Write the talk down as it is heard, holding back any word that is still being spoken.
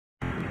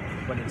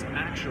but it's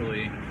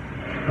actually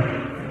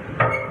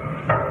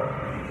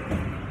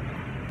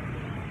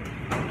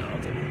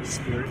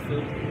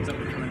spirit-filled. Is that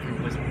what you're coming from?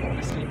 Place of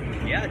honesty?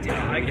 Yeah, dude.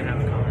 I can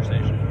have a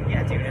conversation.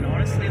 Yeah, dude. And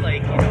honestly,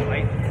 like, you know,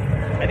 I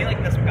think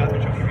like that's what God's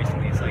been showing me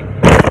recently. It's like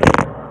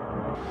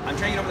I'm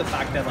trying to get over the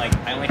fact that like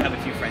I only have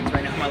a few friends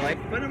right now in my life,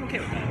 but I'm okay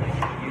with that. Like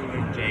you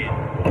and Jay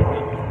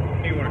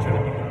and maybe one or two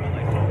other people in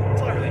my life.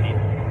 That's all I really need.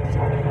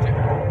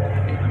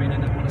 I mean,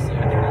 and honestly,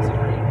 I think that's a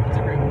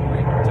great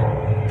point to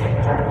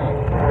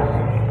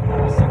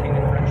be seeking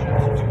in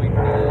friendships. Do we need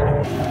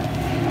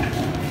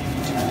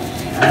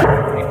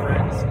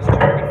friends? Is to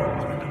be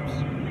friends with us?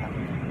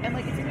 And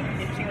like it's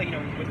interesting, like, you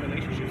know, with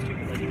relationships too.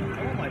 Like, you know,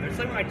 I won't lie. There's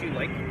something I do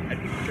like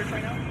at people's church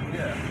right now.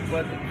 Yeah.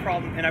 But the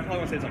problem, and I probably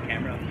won't say this on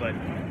camera, but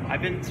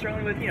I've been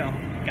struggling with, you know,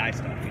 guy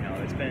stuff. You know,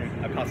 it's been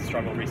a constant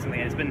struggle recently,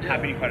 and it's been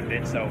happening quite a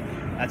bit. So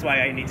that's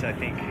why I need to, I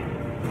think,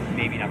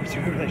 maybe not pursue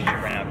a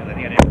relationship right now, because I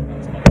think I need to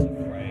find some other stuff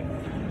before I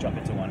jump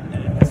into one.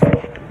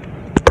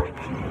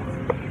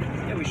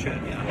 Yeah, we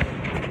should. Yeah.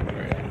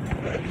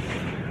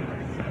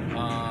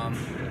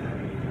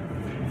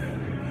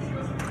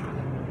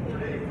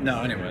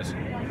 No, anyways.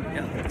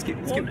 Yeah. Let's keep.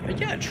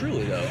 Yeah,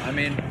 truly though. I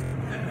mean,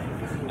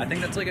 I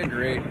think that's like a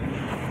great.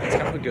 It's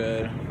kind of a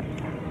good.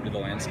 The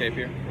landscape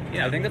here.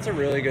 Yeah. I think that's a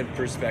really good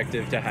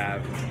perspective to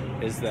have.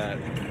 Is that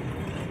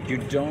you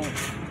don't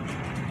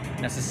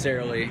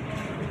necessarily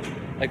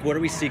like what are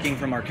we seeking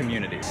from our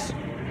communities,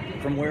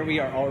 from where we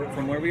are,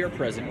 from where we are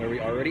present, where we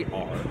already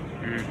are.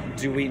 Mm-hmm.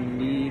 Do we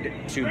need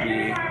to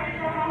be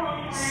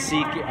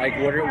seeking like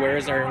where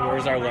is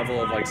our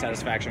level of like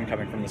satisfaction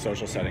coming from the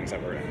social settings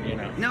that we're in? You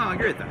know. No, I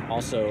agree with that.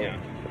 Also, yeah.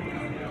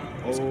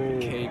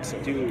 Cakes,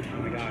 dude.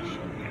 Oh my gosh.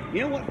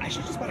 You know what? I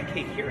should just bought a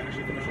cake here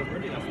actually for Michelle's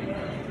birthday last week.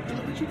 Dude,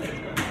 look how cheap that is.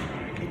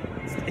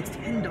 It's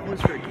 $10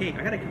 for a cake.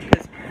 I gotta,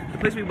 because the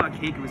place we bought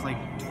cake, it was like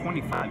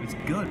 $25. It's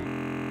good.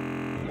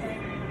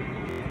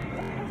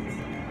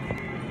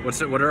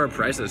 What are our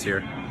prices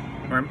here?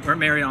 We're at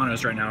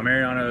Mariano's right now.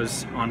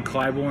 Mariano's on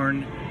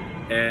Clybourne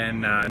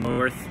and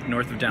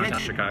north of downtown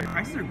Chicago.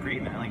 Prices are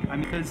great, man. Like, I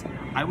mean, because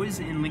I was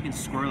in Lincoln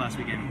Square last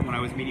weekend when I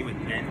was meeting with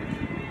Ben.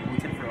 We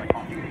took it for like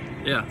coffee.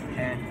 Yeah.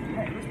 And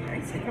yeah, it was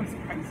pricey. It was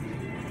pricey.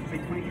 It's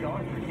like $22 for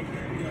a cake.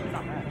 It's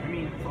not bad. I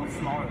mean, it's a little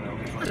smaller though.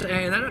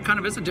 Hey, that kind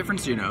of is a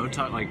difference, you know,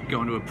 like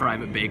going to a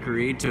private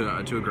bakery to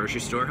a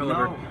grocery store.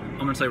 However, I'm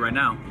gonna tell you right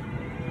now,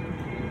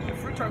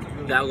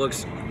 that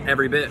looks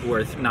every bit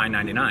worth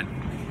 $9.99.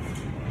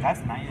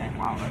 That's $9.99.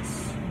 Wow,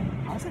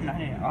 how's it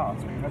 $9.99? Oh,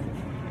 that's impressive.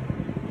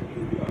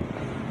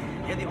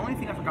 Yeah, the only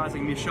thing I forgot is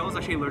like Michelle's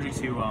actually allergic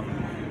to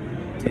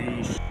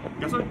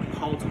that's what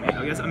Paul told me.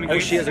 I guess I mean. Oh,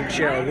 she has a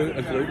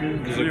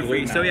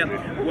gluten. So yeah,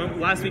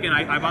 last weekend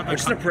I bought the.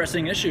 Which is a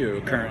pressing issue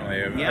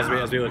currently,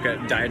 as we look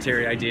at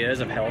dietary ideas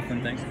of health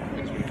and things.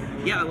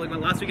 Yeah, like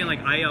last weekend,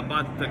 like I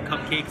bought the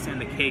cupcakes and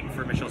the cake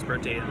for Michelle's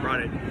birthday and brought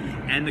it.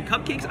 And the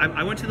cupcakes,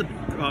 I went to the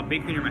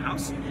bakery near my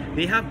house.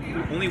 They have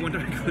only one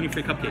gluten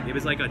free cupcake. It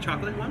was like a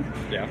chocolate one.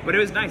 Yeah. But it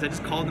was nice. I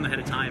just called them ahead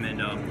of time, and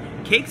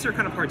cakes are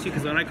kind of hard too,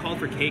 because when I called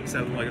for cakes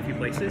at like a few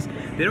places,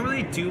 they don't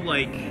really do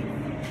like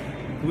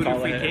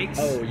gluten-free cakes.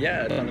 Oh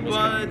yeah.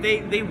 Well,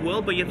 they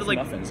will, but you have to like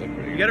muffins look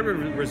pretty you got to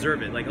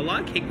reserve it. Like a lot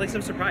of cake places,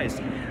 I'm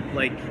surprised.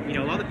 Like, you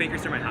know, a lot of the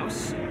bakers near my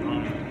house,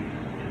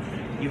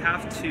 you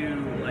have to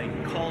like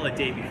call a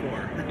day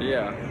before.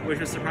 Yeah. Which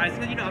was surprising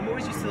because, you know, I'm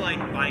always used to like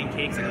buying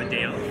cakes like on the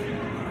day of.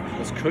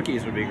 Those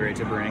cookies would be great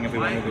to bring if we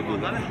wanted to do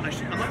that. I'm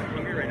not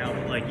hungry right now,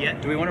 like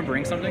yet. Do we want to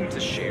bring something to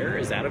share?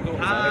 Is that a goal?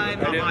 I'm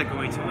not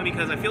going to,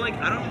 because I feel like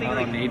I don't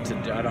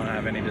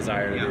have any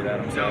desire to do that.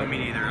 I'm sorry. No, me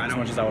neither. As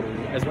much as I would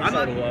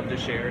love to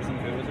share some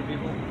food with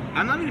people.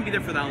 I'm not going to be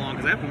there for that long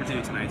because I have homework to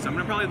do tonight. So I'm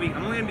only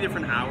going to be there for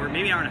an hour,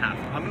 maybe an hour and a half.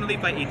 I'm going to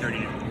leave by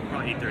 8:30.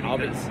 Probably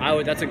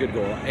 8:30. That's a good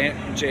goal.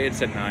 And Jay had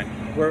said 9.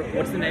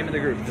 What's the name of the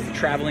group? The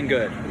Traveling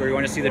Good. We're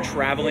going to see the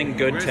Traveling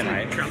Good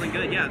tonight. Traveling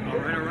Good, yeah. All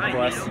right.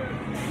 Bless. You know?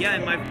 Yeah,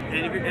 and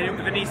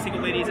if any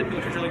single ladies at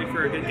People Church are looking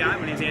for a good guy,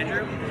 my name's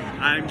Andrew.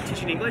 I'm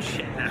teaching English.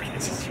 We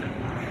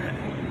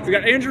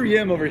got Andrew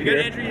Yim over here. We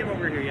got Andrew Yim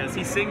over here, yes.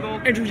 He's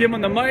single. Andrew Yim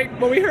on the mic.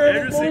 What we heard.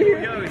 Andrew's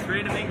single. Yo, he's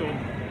ready to mingle.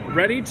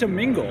 Ready to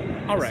mingle.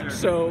 All right. Yes,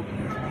 so,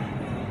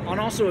 on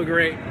also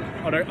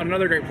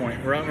another great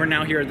point. We're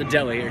now here at the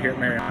deli here at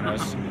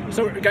Mariano's.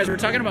 So, guys, we're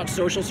talking about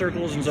social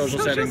circles and social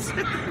settings,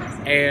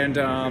 and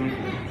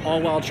all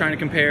while trying to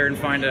compare and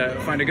find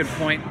a good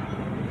point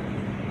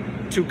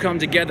to come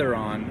together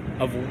on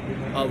of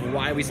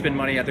why we spend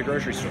money at the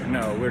grocery store.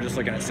 No, we're just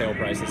looking at sale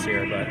prices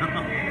here, but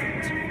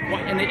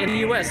in the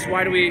U.S.,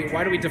 why do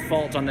we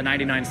default on the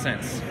 99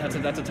 cents?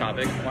 That's a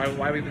topic. Why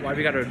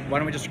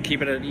don't we just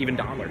keep it an even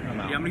dollar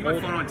amount? Yeah, I'm gonna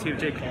keep my phone on too.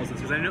 Jake calls us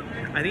because I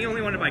think he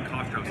only wanted to buy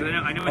cough drops. So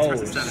I know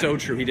it's oh, so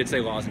true. He did say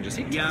lozenges.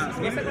 Yeah.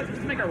 Let's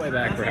make our way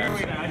back,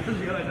 perhaps. I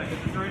just realized that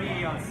it's already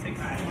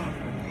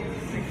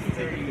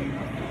 6:30.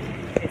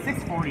 It's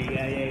 6:40.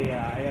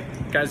 Yeah.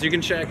 Guys, you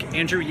can check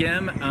Andrew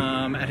Yim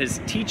at his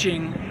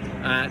teaching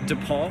at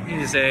DePaul.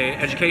 He's a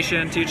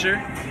education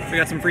teacher. We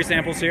got some free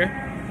samples here.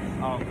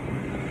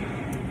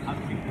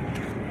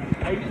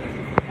 Actually,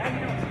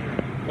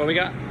 What we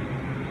got?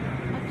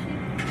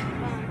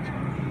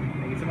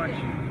 much.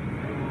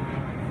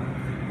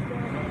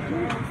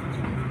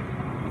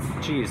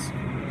 Cheese.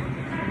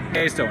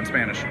 Queso in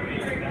Spanish.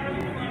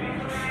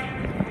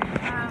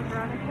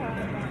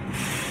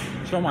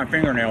 Still my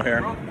fingernail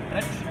here. Oh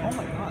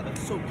my god,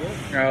 that's so good.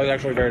 Yeah, it was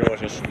actually very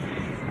delicious.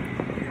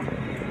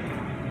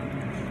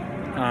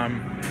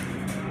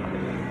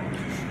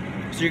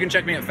 So you can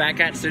check me at Fat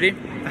Cat City. Is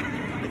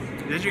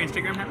this your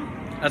Instagram handle?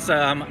 That's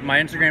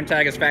my Instagram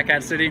tag is Fat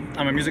Cat City.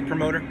 I'm a music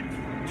promoter.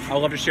 I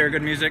love to share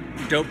good music,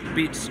 dope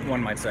beats,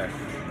 one might say.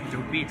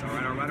 Dope beats. All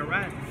right, all right, all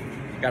right.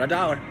 Got $1.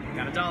 Got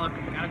 $1. Got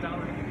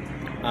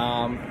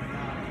 $1.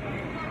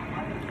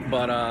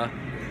 But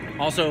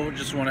also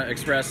just want to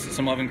express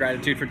some love and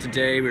gratitude for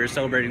today. We were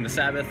celebrating the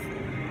Sabbath.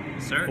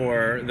 Sir.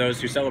 For those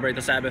who celebrate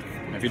the Sabbath.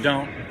 If you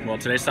don't, well,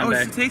 today's Sunday. Oh,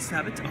 it's today's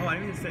Sabbath. Oh, I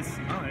didn't even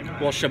say. Oh, I know.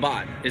 Well,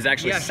 Shabbat is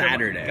actually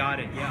Saturday. Shabbat.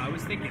 Got it. Yeah, I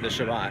was thinking. The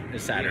Shabbat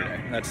is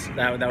Saturday. Yeah.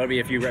 That would be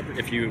if you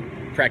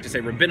practice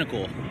a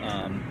rabbinical,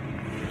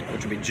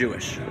 which would be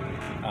Jewish,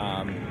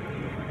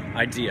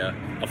 idea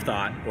of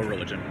thought or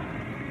religion.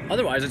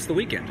 Otherwise, it's the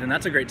weekend, and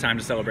that's a great time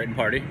to celebrate and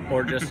party,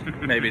 or just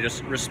maybe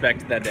just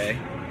respect that day.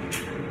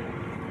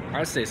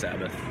 I say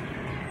Sabbath.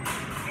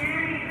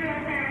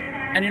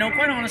 And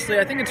quite honestly,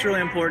 I think it's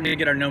really important to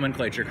get our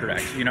nomenclature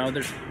correct. We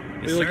look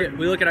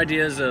at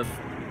ideas of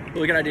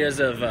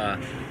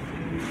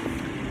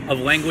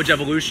language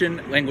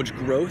evolution, language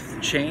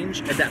growth, change,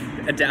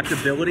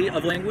 adaptability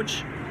of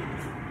language,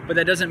 but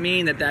that doesn't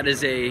mean that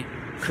is a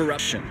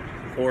corruption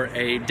or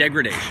a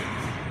degradation.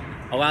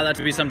 Allow that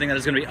to be something that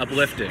is going to be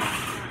uplifting,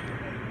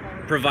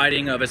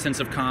 providing of a sense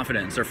of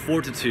confidence or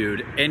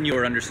fortitude in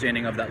your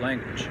understanding of that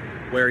language.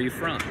 Where are you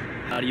from?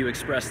 How do you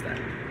express that?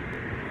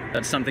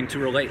 That's something to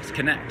relate,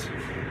 connect.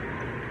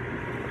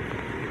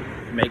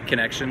 Make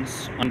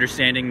connections,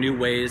 understanding new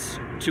ways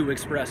to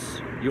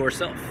express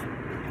yourself,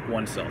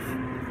 oneself.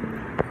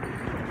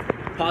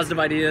 Positive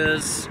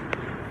ideas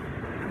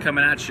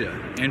coming at you.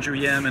 Andrew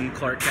Yim and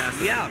Clark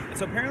Casada. Yeah,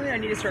 so apparently I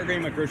need to start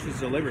getting my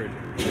groceries delivered.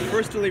 The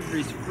first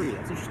delivery is free.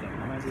 That's interesting.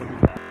 I might as well do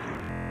that.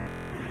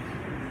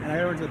 And I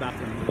gotta go to the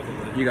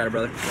bathroom. You got it,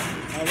 brother.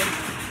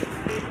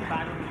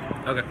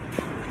 Okay.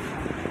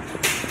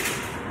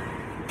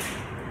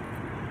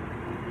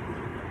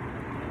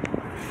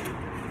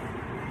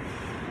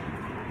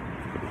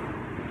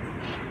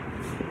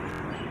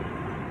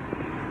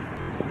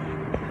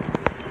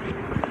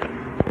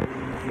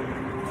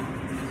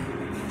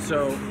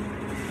 So,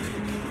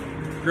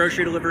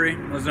 grocery delivery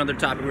was another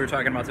topic we were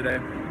talking about today.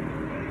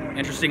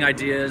 Interesting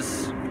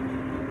ideas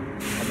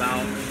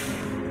about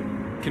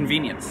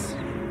convenience.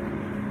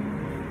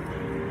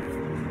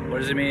 What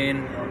does it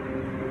mean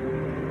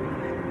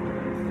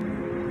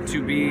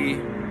to be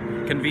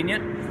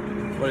convenient?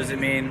 What does it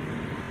mean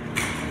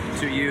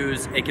to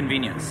use a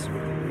convenience?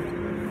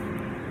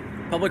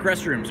 Public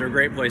restrooms are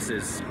great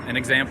places and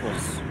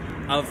examples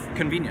of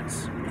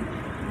convenience.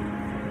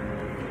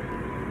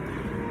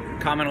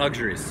 Common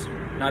luxuries.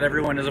 Not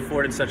everyone is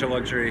afforded such a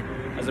luxury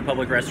as a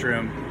public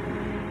restroom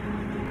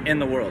in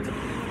the world.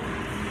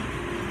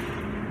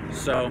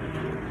 So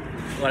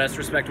let us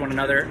respect one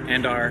another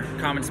and our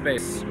common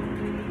space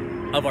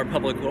of our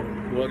public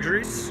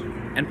luxuries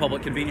and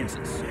public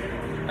conveniences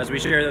as we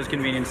share those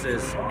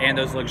conveniences and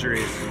those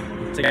luxuries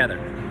together.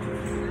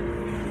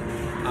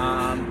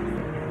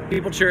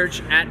 People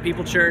Church at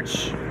People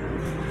Church.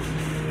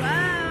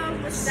 Wow,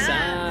 what's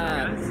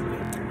that?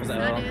 What's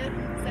that?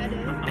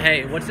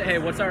 Hey, what's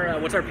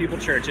our People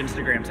Church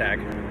Instagram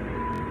tag?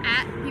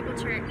 At People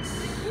Church.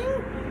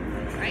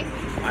 Right?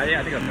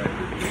 Yeah, I think that's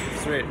right.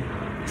 Sweet.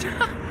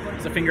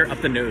 It's a finger up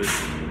the nose.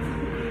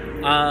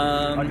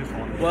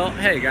 Well,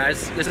 hey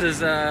guys, this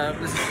is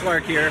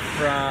Clark here.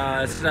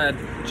 It's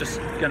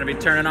just gonna be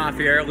turning off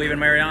here, leaving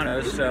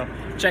Mariano's. So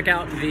check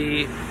out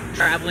the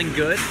Traveling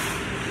Good.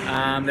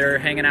 They're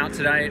hanging out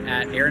tonight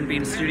at Aaron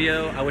Bean's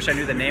studio. I wish I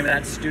knew the name of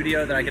that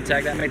studio that I could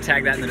tag that. I may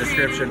tag that in the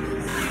description.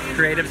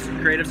 Creative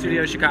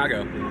Studio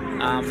Chicago.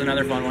 It's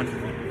another fun one.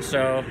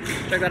 So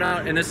check that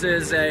out. And this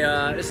is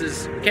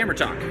camera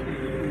talk,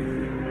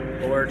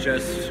 or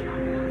just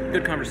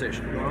good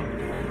conversation.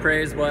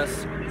 Praise,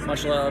 bless,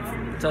 much love.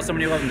 Tell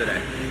someone you love them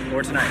today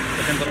or tonight.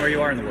 Depends on where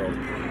you are in the world.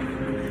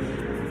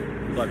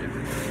 Love you.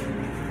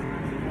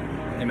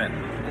 Amen.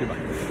 Goodbye.